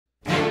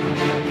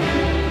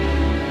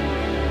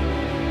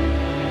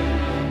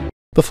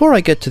Before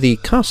I get to the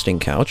casting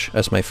couch,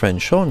 as my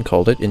friend Sean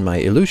called it in my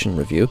Illusion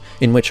review,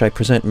 in which I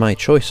present my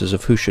choices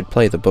of who should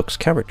play the book's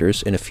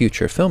characters in a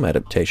future film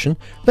adaptation,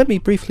 let me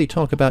briefly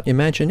talk about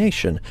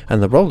imagination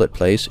and the role it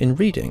plays in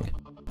reading.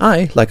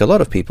 I, like a lot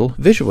of people,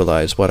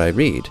 visualize what I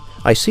read.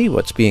 I see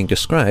what's being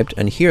described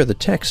and hear the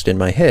text in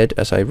my head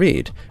as I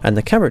read, and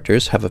the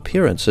characters have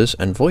appearances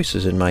and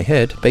voices in my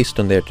head based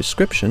on their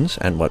descriptions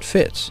and what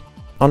fits.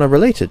 On a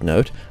related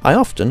note, I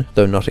often,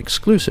 though not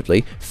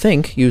exclusively,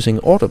 think using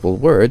audible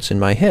words in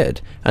my head,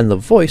 and the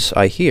voice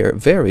I hear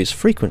varies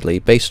frequently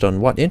based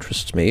on what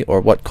interests me or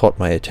what caught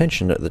my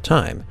attention at the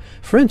time.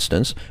 For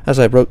instance, as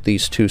I wrote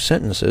these two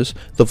sentences,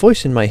 the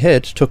voice in my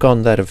head took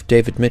on that of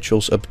David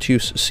Mitchell's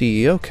obtuse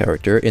CEO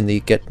character in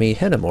the Get Me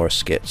Hennemore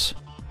skits.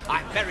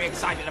 I'm very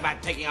excited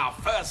about taking our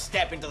first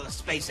step into the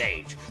space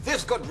age.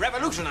 This could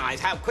revolutionize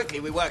how quickly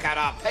we work out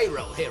our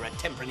payroll here at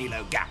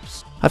Tempranillo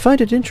Gaps. I find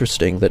it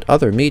interesting that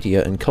other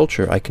media and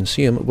culture I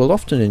consume will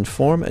often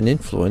inform and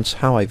influence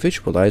how I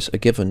visualize a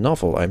given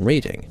novel I'm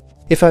reading.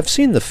 If I've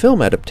seen the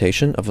film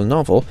adaptation of a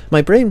novel,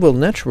 my brain will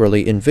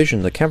naturally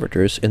envision the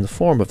characters in the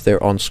form of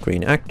their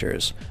on-screen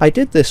actors. I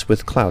did this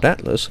with Cloud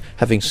Atlas,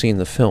 having seen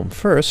the film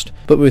first,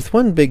 but with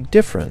one big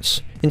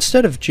difference.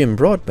 Instead of Jim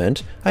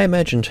Broadbent, I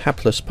imagined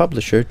hapless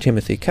publisher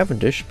Timothy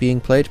Cavendish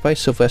being played by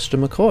Sylvester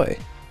McCoy.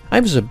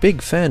 I was a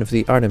big fan of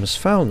the Artemis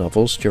Fowl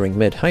novels during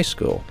mid-high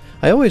school.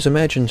 I always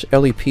imagined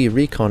LEP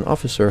Recon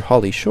Officer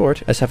Holly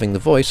Short as having the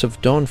voice of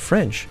Dawn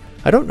French.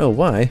 I don't know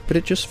why, but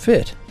it just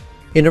fit.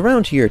 In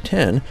around year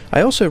 10,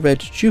 I also read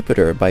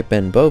Jupiter by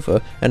Ben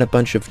Bova and a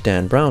bunch of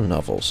Dan Brown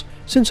novels.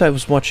 Since I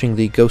was watching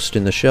the Ghost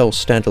in the Shell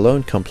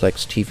standalone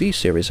complex TV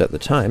series at the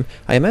time,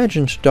 I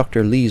imagined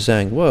Dr. Lee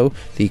Zhang-Wo,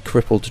 the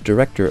crippled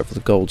director of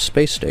the Gold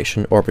Space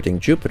Station orbiting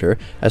Jupiter,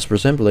 as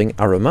resembling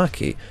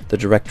Aramaki, the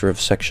director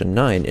of Section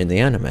 9 in the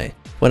anime.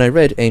 When I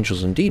read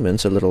Angels and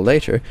Demons a little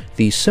later,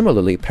 the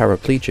similarly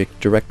paraplegic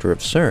director of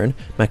CERN,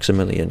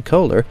 Maximilian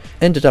Kohler,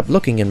 ended up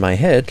looking in my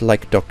head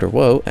like Dr.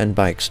 Wo and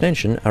by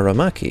extension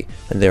Aramaki,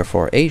 and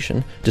therefore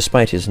Asian,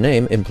 despite his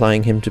name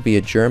implying him to be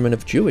a German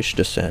of Jewish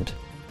descent.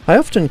 I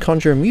often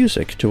conjure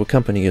music to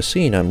accompany a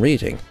scene I'm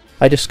reading.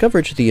 I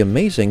discovered the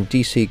amazing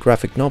DC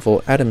graphic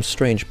novel Adam's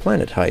Strange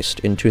Planet Heist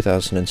in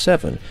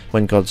 2007,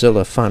 when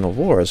Godzilla Final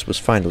Wars was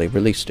finally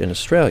released in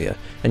Australia,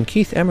 and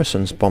Keith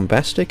Emerson's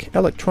bombastic,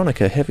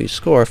 electronica-heavy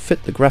score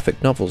fit the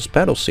graphic novel's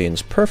battle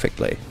scenes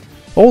perfectly.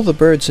 All the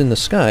Birds in the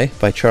Sky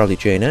by Charlie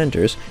Jane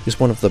Anders is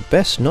one of the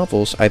best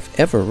novels I've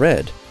ever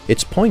read.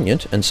 It's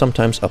poignant and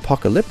sometimes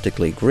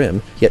apocalyptically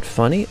grim, yet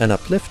funny and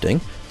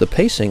uplifting. The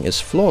pacing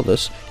is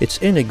flawless, it's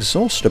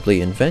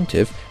inexhaustibly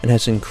inventive, and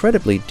has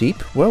incredibly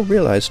deep,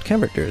 well-realized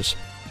characters.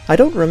 I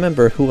don't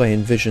remember who I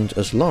envisioned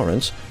as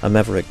Lawrence, a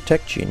maverick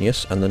tech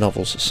genius and the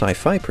novel's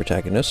sci-fi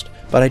protagonist,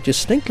 but I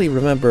distinctly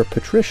remember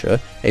Patricia,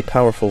 a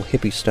powerful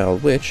hippie-style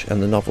witch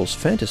and the novel's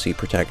fantasy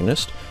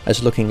protagonist,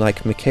 as looking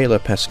like Michaela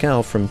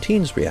Pascal from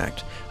Teens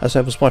React, as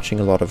I was watching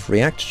a lot of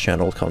React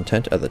channel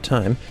content at the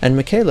time, and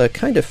Michaela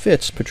kind of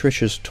fits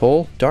Patricia's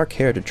tall,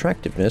 dark-haired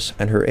attractiveness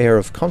and her air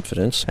of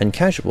confidence and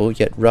casual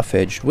yet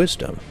rough-edged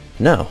wisdom.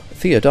 Now,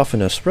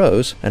 Theodophanous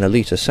Rose, an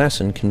elite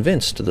assassin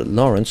convinced that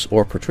Lawrence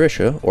or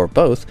Patricia, or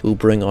both, will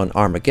bring on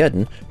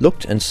Armageddon,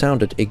 looked and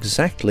sounded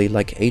exactly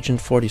like Agent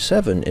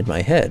 47 in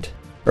my head.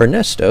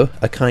 Ernesto,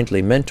 a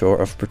kindly mentor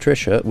of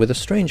Patricia with a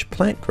strange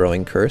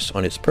plant-growing curse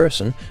on his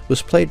person,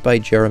 was played by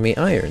Jeremy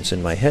Irons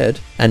in my head,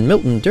 and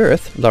Milton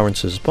Dirth,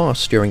 Lawrence's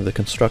boss during the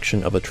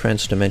construction of a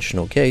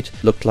trans-dimensional gate,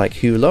 looked like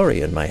Hugh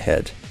Laurie in my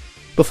head.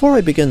 Before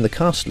I begin the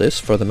cast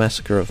list for the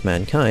Massacre of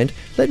Mankind,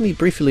 let me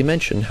briefly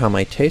mention how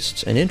my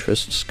tastes and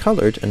interests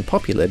colored and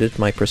populated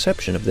my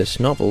perception of this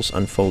novel's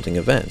unfolding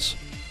events.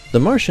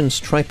 The Martians'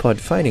 tripod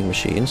fighting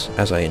machines,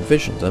 as I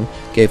envisioned them,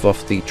 gave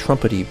off the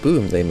trumpety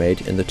boom they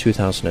made in the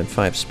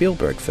 2005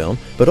 Spielberg film,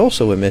 but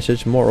also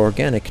emitted more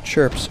organic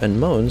chirps and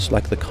moans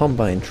like the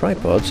Combine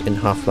tripods in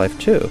Half-Life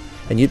 2,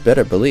 and you'd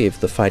better believe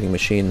the fighting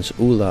machine's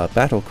ooh-la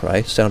battle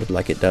cry sounded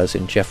like it does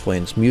in Jeff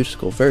Wayne's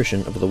musical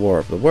version of The War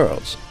of the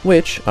Worlds,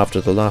 which, after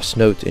the last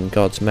note in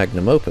God's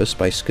magnum opus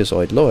by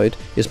Schizoid Lloyd,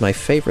 is my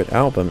favorite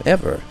album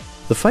ever.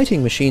 The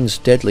fighting machine's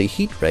deadly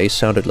heat ray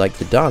sounded like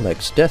the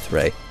Daleks' death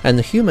ray, and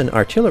the human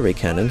artillery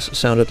cannons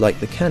sounded like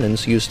the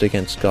cannons used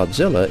against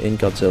Godzilla in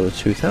Godzilla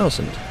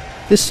 2000.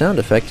 This sound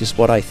effect is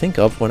what I think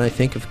of when I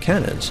think of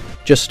cannons,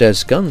 just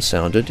as guns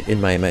sounded,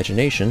 in my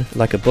imagination,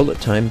 like a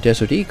bullet-time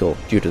Desert Eagle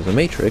due to The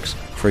Matrix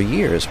for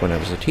years when I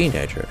was a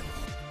teenager.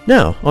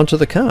 Now, onto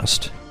the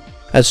cast.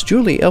 As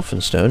Julie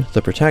Elphinstone,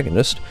 the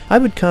protagonist, I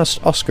would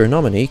cast Oscar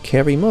nominee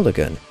Carey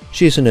Mulligan.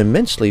 She is an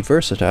immensely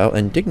versatile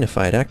and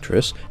dignified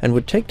actress and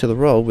would take to the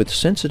role with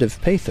sensitive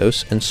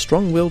pathos and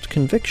strong-willed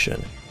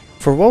conviction.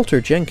 For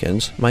Walter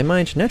Jenkins, my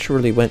mind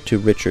naturally went to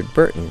Richard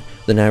Burton,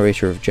 the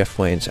narrator of Jeff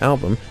Wayne's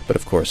album, but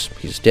of course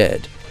he's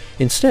dead.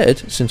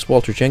 Instead, since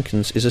Walter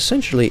Jenkins is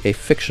essentially a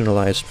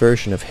fictionalized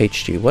version of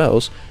H.G.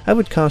 Wells, I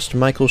would cast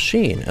Michael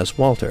Sheen as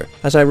Walter,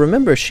 as I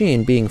remember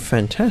Sheen being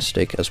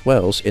fantastic as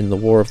Wells in The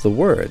War of the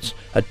Words,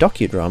 a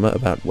docudrama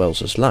about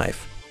Wells's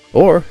life.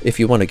 Or, if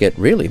you want to get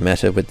really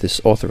meta with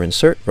this author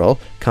insert role,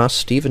 cast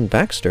Stephen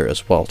Baxter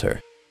as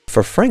Walter.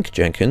 For Frank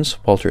Jenkins,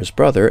 Walter's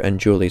brother and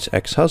Julie's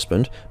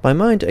ex-husband, my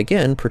mind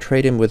again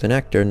portrayed him with an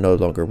actor no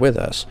longer with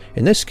us,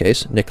 in this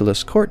case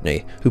Nicholas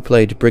Courtney, who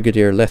played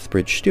Brigadier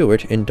Lethbridge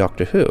Stewart in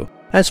Doctor Who.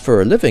 As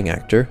for a living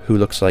actor, who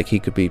looks like he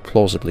could be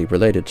plausibly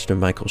related to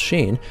Michael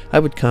Sheen, I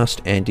would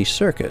cast Andy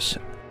Serkis.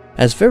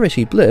 As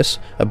Verity Bliss,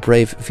 a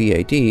brave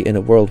VAD in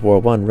a World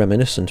War I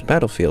reminiscent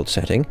battlefield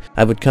setting,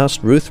 I would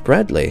cast Ruth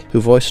Bradley, who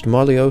voiced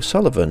Molly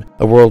O'Sullivan,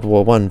 a World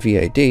War I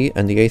VAD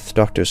and the Eighth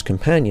Doctor's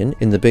companion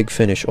in the Big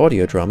Finish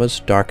audio dramas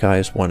Dark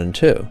Eyes 1 and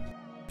 2.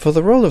 For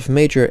the role of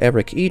Major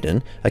Eric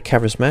Eden, a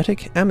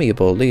charismatic,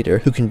 amiable leader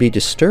who can be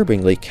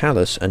disturbingly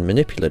callous and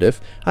manipulative,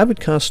 I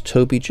would cast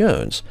Toby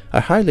Jones,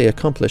 a highly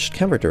accomplished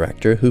character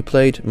actor who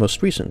played,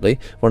 most recently,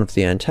 one of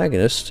the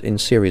antagonists in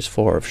Series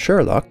 4 of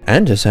Sherlock,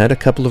 and has had a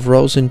couple of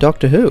roles in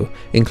Doctor Who,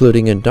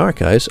 including in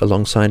Dark Eyes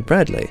alongside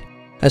Bradley.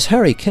 As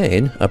Harry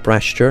Kane, a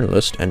brash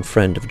journalist and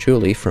friend of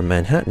Julie from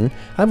Manhattan,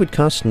 I would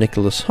cast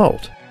Nicholas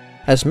Hoult.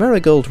 As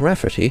Marigold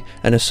Rafferty,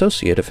 an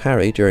associate of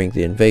Harry during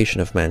the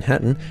invasion of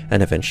Manhattan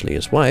and eventually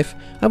his wife,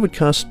 I would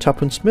cast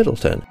Tuppence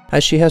Middleton,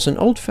 as she has an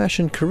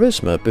old-fashioned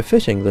charisma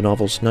befitting the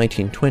novel's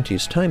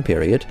 1920s time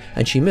period,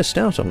 and she missed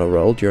out on a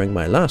role during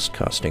my last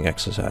casting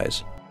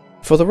exercise.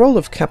 For the role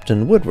of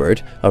Captain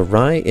Woodward, a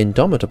wry,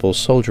 indomitable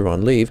soldier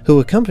on leave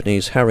who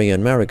accompanies Harry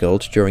and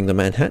Marigold during the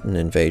Manhattan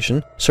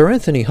invasion, Sir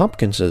Anthony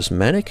Hopkins's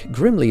manic,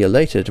 grimly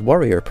elated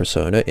warrior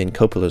persona in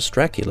Coppola's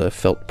Dracula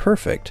felt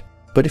perfect.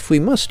 But if we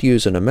must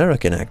use an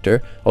American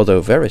actor,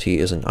 although Verity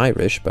isn't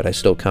Irish but I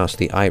still cast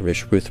the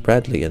Irish Ruth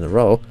Bradley in the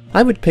role,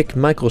 I would pick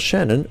Michael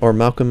Shannon or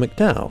Malcolm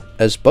McDowell,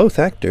 as both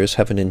actors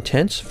have an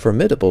intense,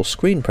 formidable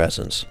screen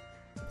presence.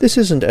 This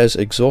isn't as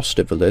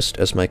exhaustive a list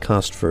as my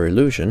cast for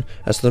Illusion,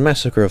 as The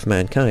Massacre of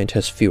Mankind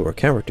has fewer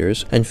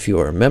characters and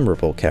fewer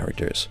memorable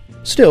characters.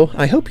 Still,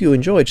 I hope you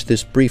enjoyed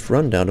this brief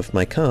rundown of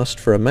my cast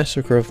for a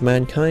Massacre of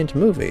Mankind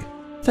movie.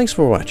 Thanks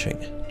for watching.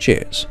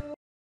 Cheers.